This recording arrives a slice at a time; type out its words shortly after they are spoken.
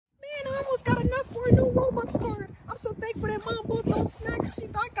card. I'm so thankful that mom bought those snacks. She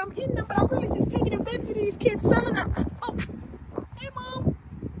thought I'm eating them, but I'm really just taking advantage of these kids selling them. Oh, hey mom.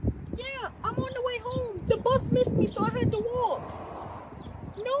 Yeah, I'm on the way home. The bus missed me, so I had to walk.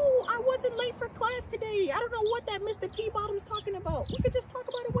 No, I wasn't late for class today. I don't know what that Mr. Peabottom's talking about. We could just talk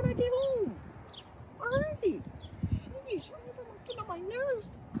about it when I get home. All right. Sheesh, I'm getting on my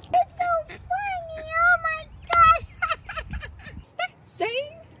nerves. It's so funny. Oh my gosh. Is that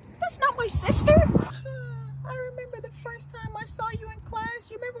Zane? That's not my sister. I remember the first time I saw you in class.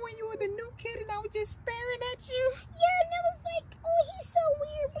 You remember when you were the new kid and I was just staring at you? Yeah, and I was like, oh, he's so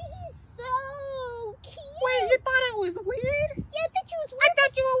weird, but he's so cute. Wait, you thought I was weird? Yeah, I thought you was weird. I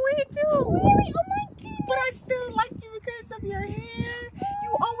thought you were weird too. Really? Oh my goodness. But I still liked you because of your hair. You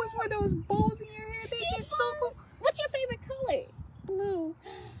always wear those bows in your hair. They just so cool. What's your favorite color? Blue.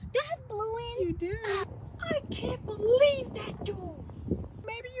 Do I have blue in? You do. I can't believe that dude.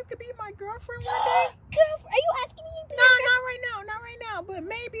 Maybe you could be my girlfriend one day. Girlfriend? Are you asking me? No, not right now. Not right now. But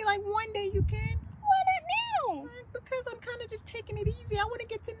maybe like one day you can. Why not now? Because I'm kind of just taking it easy. I want to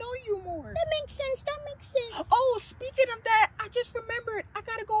get to know you more. That makes sense. That makes sense. Oh, speaking of that, I just remembered I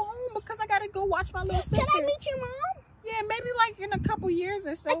got to go home because I got to go watch my little sister. Can I meet your mom? Yeah, maybe like in a couple years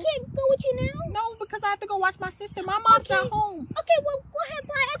or so. I can't go with you now? No, because I have to go watch my sister. My mom's not home. Okay, well, go ahead.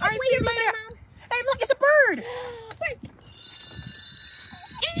 Bye. I'll just wait see you later, later. Mom. Hey, look, it's a bird.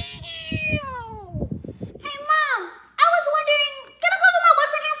 Hey, Mom. I was wondering, can I go to my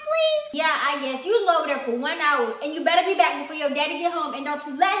boyfriend's house, please? Yeah, I guess. You was over there for 1 hour, and you better be back before your daddy get home, and don't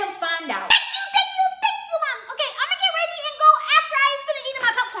you let him find out. Thank you, Mom. Okay, I'm gonna get ready and go after I finish eating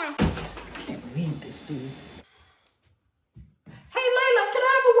my popcorn. I can't believe this dude. Hey, Layla, can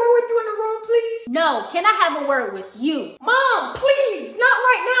I have a word with you in the room, please? No, can I have a word with you? Mom, please, not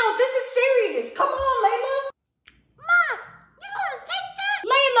right now. This is serious. Come on, Layla. Mom, you gonna take that?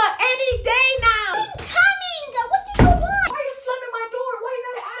 Layla, any day now. I'm coming. What do you want? Why are you slamming my door? Why you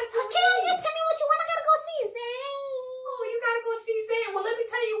got an attitude? Can you just tell me what you want? I gotta go see Zane. Oh, you gotta go see Zane. Well, let me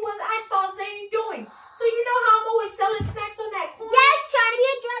tell you what I saw Zane doing. So you know how I'm always selling snacks on that corner? Yes, trying to be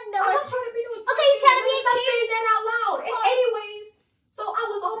a drug I'm dealer. not trying to be no Okay, you trying to be a Stop kid? saying that out loud. And anyways, so I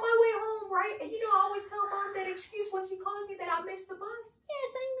was on my way home, right? And you know I always tell Mom that excuse when she calls me that I missed the bus. Yes,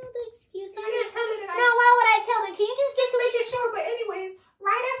 I know the excuse. You didn't tell her that No, why would I tell her? Can you just get to Make it sure, but anyways,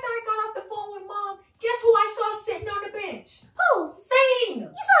 right after I got off the phone with Mom, guess who I saw sitting on the bench? Who? Zane!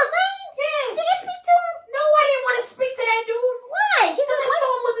 You saw Zane? Yes! Did you speak to him? No, I didn't want to speak to that dude. Why? He's Because I saw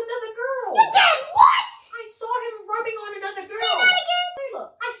him with another girl. You did what? I saw him rubbing on another girl. Say that again. Hey, look,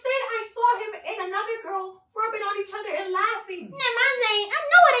 I said I saw him and another girl rubbing on each other and laughing. Not my Zane. I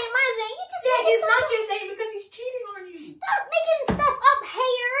know it ain't my Zane. You just Yeah, making he's stuff not up. your Zane because he's cheating on you. Stop making stuff up,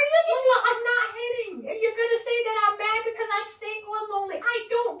 hater. You just Layla, I'm not hitting. And you're going to say that I'm mad because I'm single and lonely. I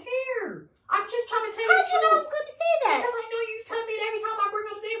don't care. I'm just trying to tell you. How'd you know I was going to say that? Because I know you tell me it every time I bring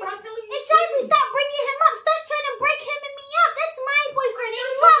up Zane, but I'm telling you. Exactly. Stop bringing him up. Stop trying to break him and me up. That's my boyfriend. He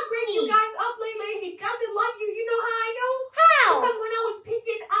I'm trying to loves bring me. you guys up, Layla. He doesn't love you. You know how I know? How? Because when I was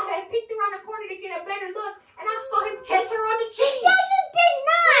peeking, I had peeked around the corner to get a better look, and I saw him kiss her on the cheek. No, you did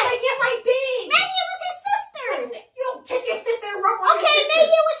not. Like, yes, I did. Maybe it was his sister. You don't kiss your sister and rub on Okay, your sister.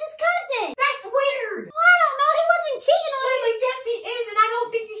 maybe it was his cousin. That's weird. Well, I don't know. He wasn't cheating on me. Layla, yes, he is, and I don't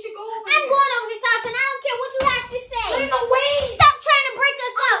think you should go over I'm there. going over his house, and I don't care what you have to say. Layla, wait. Stop trying to break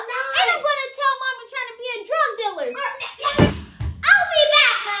us up. not. And I'm going to tell Mom I'm trying to be a drug dealer. I'll be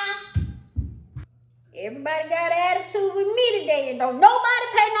back, Mom. Everybody got an attitude with me today, and don't nobody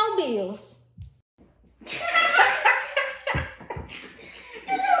pay no bills.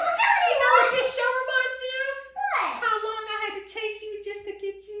 You know what this show reminds me of? What? How long I had to chase you just to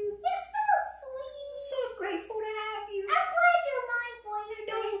get you. You're so sweet. So grateful to have you. I'm glad you're my And boyfriend.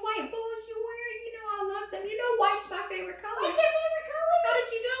 those white bows you wear, you know I love them. You know white's my favorite color. What's your favorite color? How did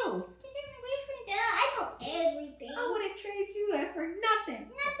you know? Because you're my boyfriend. I know everything. I wouldn't trade you for nothing.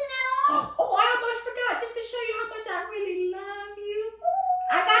 Nothing at all. Oh, I almost forgot. Just to show you how much I really love you.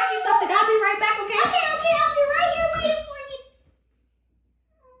 I got you something. I'll be right back, okay? Okay, I'll be right here waiting for you.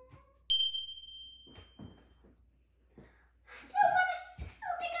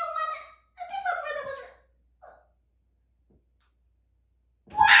 I think my brother was right.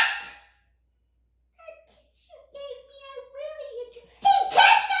 What? That kiss you gave me, I really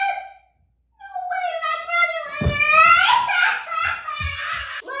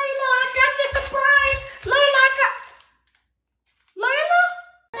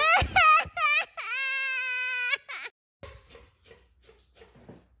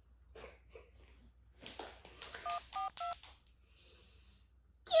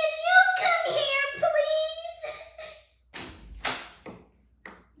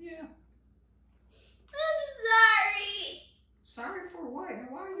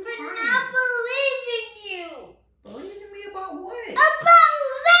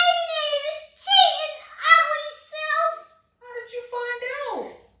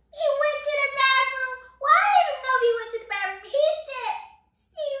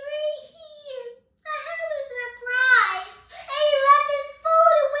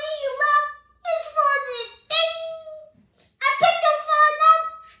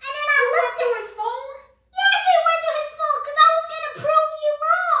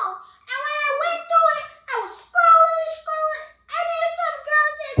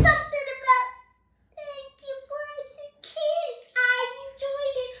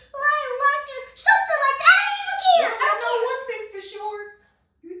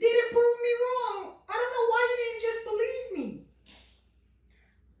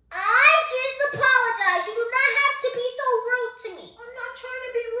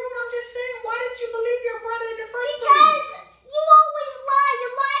you believe your brother in the first place? Because you always lie. You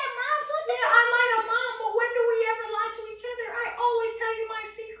lie to Mom. So Yeah, I lie to Mom, but when do we ever lie to each other? I always tell you my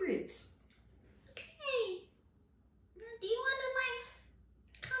secrets. Okay. Do you want to, like,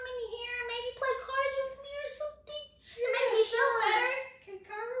 come in here and maybe play cards with me or something? To make me feel better? Can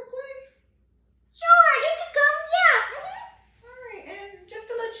Cairo play? Sure, he could come. Yeah. All right, and just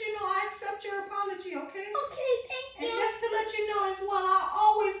to let you know, I accept your apology, okay? Okay, thank And you. just to let you know as well, I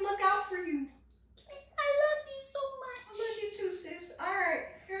always look out for you. I love you so much. I love you too, sis. All right,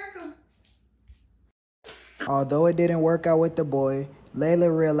 here I come. Although it didn't work out with the boy,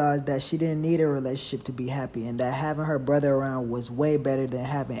 Layla realized that she didn't need a relationship to be happy and that having her brother around was way better than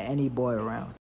having any boy around.